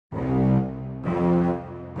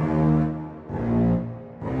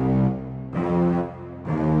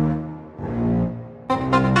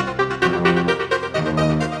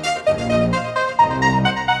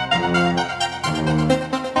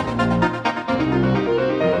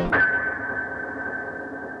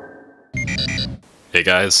Hey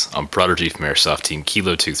guys, I'm Prodigy from Airsoft Team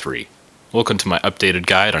Kilo23. Welcome to my updated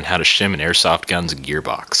guide on how to shim an airsoft gun's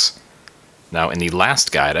gearbox. Now, in the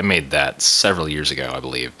last guide, I made that several years ago, I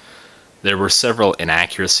believe. There were several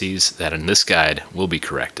inaccuracies that in this guide will be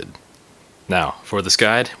corrected. Now, for this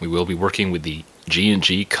guide, we will be working with the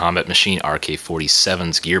G&G Combat Machine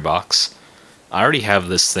RK47's gearbox. I already have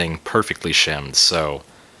this thing perfectly shimmed, so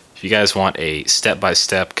if you guys want a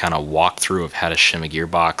step-by-step kind of walkthrough of how to shim a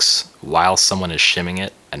gearbox while someone is shimming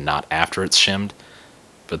it and not after it's shimmed,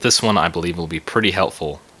 but this one I believe will be pretty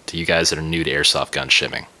helpful to you guys that are new to airsoft gun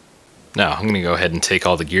shimming. Now, I'm going to go ahead and take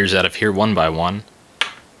all the gears out of here one by one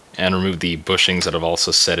and remove the bushings that I've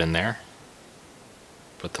also set in there.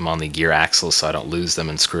 Put them on the gear axle so I don't lose them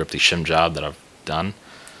and screw up the shim job that I've done.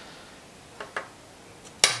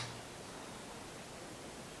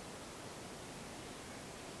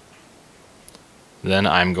 Then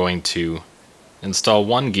I'm going to install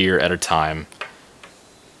one gear at a time,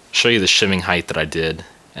 show you the shimming height that I did,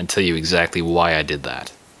 and tell you exactly why I did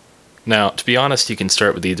that. Now, to be honest, you can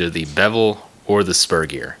start with either the bevel or the spur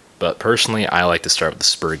gear, but personally I like to start with the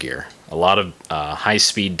spur gear. A lot of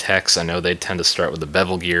high-speed techs, I know they tend to start with the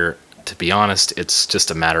bevel gear. To be honest, it's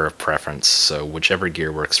just a matter of preference, so whichever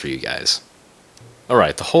gear works for you guys.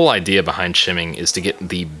 Alright, the whole idea behind shimming is to get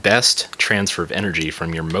the best transfer of energy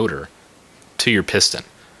from your motor to your piston.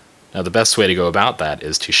 Now, the best way to go about that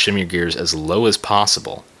is to shim your gears as low as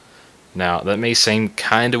possible. Now, that may seem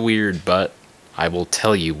kind of weird, but I will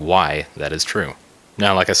tell you why that is true.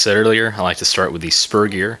 Now, like I said earlier, I like to start with the spur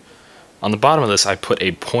gear. On the bottom of this, I put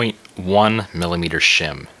a 0.1 millimeter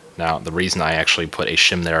shim. Now, the reason I actually put a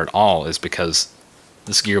shim there at all is because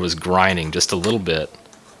this gear was grinding just a little bit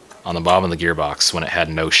on the bottom of the gearbox when it had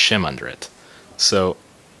no shim under it. So,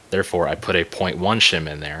 therefore, I put a 0.1 shim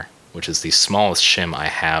in there, which is the smallest shim I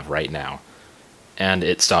have right now, and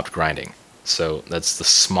it stopped grinding. So that's the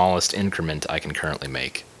smallest increment I can currently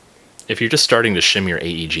make. If you're just starting to shim your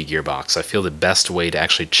AEG gearbox, I feel the best way to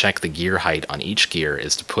actually check the gear height on each gear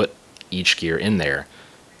is to put each gear in there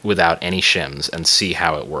without any shims and see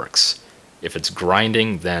how it works. If it's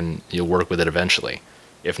grinding, then you'll work with it eventually.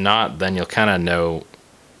 If not, then you'll kind of know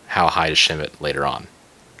how high to shim it later on.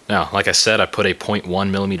 Now, like I said, I put a 0.1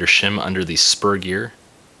 millimeter shim under the spur gear,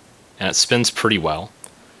 and it spins pretty well.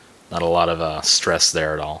 Not a lot of stress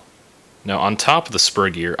there at all. Now, on top of the spur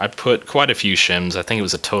gear, I put quite a few shims. I think it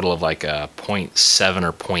was a total of like 0.7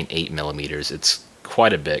 or 0.8 millimeters. It's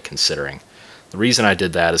quite a bit considering. The reason I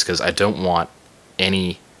did that is because I don't want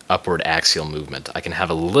any upward axial movement. I can have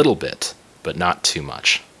a little bit, but not too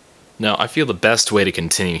much. Now, I feel the best way to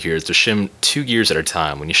continue here is to shim 2 gears at a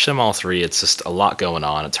time. When you shim all 3, it's just a lot going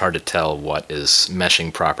on. It's hard to tell what is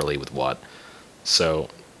meshing properly with what. So,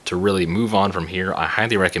 to really move on from here, I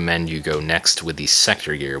highly recommend you go next with the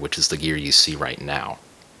sector gear, which is the gear you see right now.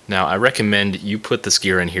 Now, I recommend you put this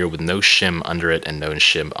gear in here with no shim under it and no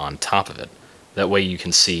shim on top of it. That way you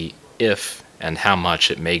can see if and how much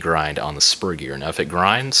it may grind on the spur gear. Now, if it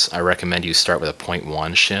grinds, I recommend you start with a 0.1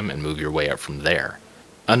 shim and move your way up from there.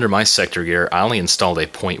 Under my sector gear, I only installed a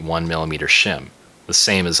 0.1 millimeter shim, the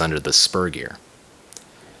same as under the spur gear.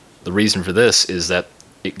 The reason for this is that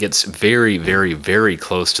it gets very, very, very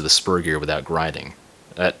close to the spur gear without grinding.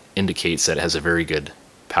 That indicates that it has a very good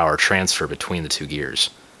power transfer between the 2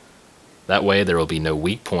 gears. That way there will be no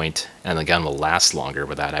weak point and the gun will last longer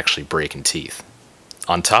without actually breaking teeth.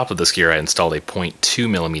 On top of this gear I installed a 0.2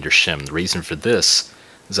 millimeter shim. The reason for this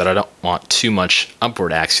is that I don't want too much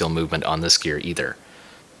upward axial movement on this gear either.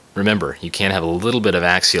 Remember, you can have a little bit of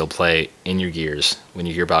axial play in your gears when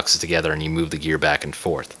your gearbox is together and you move the gear back and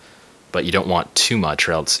forth. But you don't want too much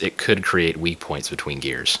or else it could create weak points between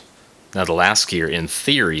gears. Now, the last gear in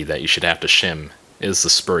theory that you should have to shim is the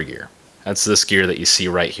spur gear. That's this gear that you see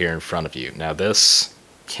right here in front of you. Now, this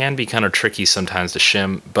can be kind of tricky sometimes to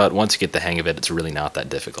shim, but once you get the hang of it, it's really not that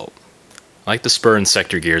difficult. Like the spur and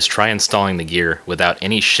sector gears, try installing the gear without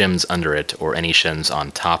any shims under it or any shims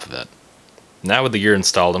on top of it. Now with the gear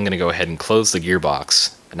installed, I'm going to go ahead and close the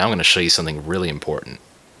gearbox, and now I'm going to show you something really important.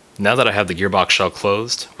 Now that I have the gearbox shell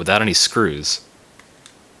closed, without any screws,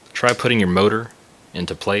 try putting your motor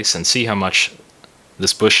into place and see how much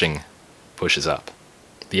this bushing pushes up.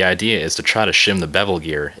 The idea is to try to shim the bevel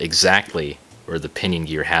gear exactly where the pinion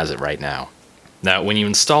gear has it right now. Now, when you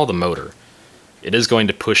install the motor, it is going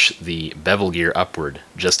to push the bevel gear upward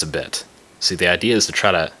just a bit. See, the idea is to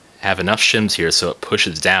try to have enough shims here so it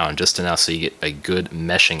pushes down just enough so you get a good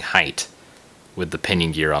meshing height with the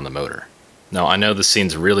pinion gear on the motor. Now, I know this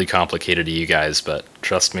seems really complicated to you guys, but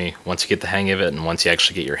trust me, once you get the hang of it and once you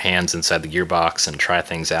actually get your hands inside the gearbox and try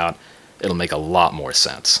things out, it'll make a lot more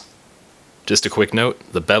sense. Just a quick note,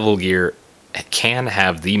 the bevel gear can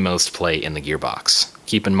have the most play in the gearbox.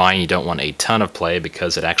 Keep in mind you don't want a ton of play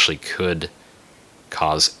because it actually could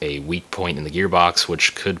cause a weak point in the gearbox,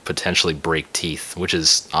 which could potentially break teeth, which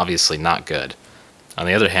is obviously not good. On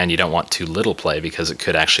the other hand, you don't want too little play because it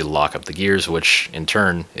could actually lock up the gears, which in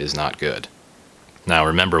turn is not good. Now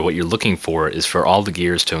remember, what you're looking for is for all the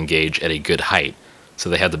gears to engage at a good height, so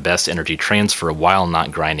they have the best energy transfer while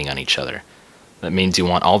not grinding on each other. That means you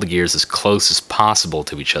want all the gears as close as possible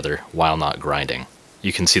to each other while not grinding.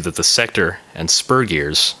 You can see that the sector and spur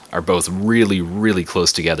gears are both really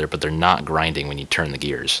close together, but they're not grinding when you turn the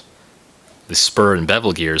gears. The spur and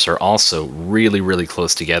bevel gears are also really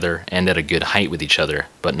close together and at a good height with each other,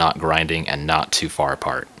 but not grinding and not too far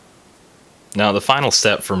apart. Now the final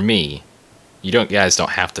step for me, you guys don't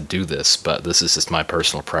have to do this, but this is just my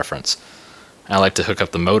personal preference. I like to hook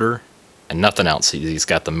up the motor and nothing else. He's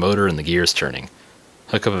got the motor and the gears turning.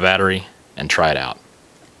 Hook up a battery and try it out.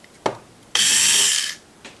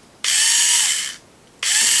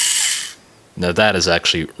 Now that is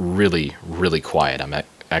actually really quiet. I'm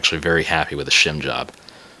actually very happy with the shim job.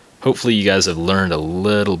 Hopefully you guys have learned a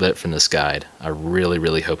little bit from this guide. I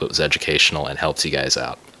really hope it was educational and helps you guys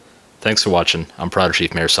out. Thanks for watching. I'm Prodigy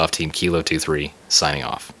from Airsoft Team Kilo23, signing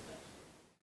off.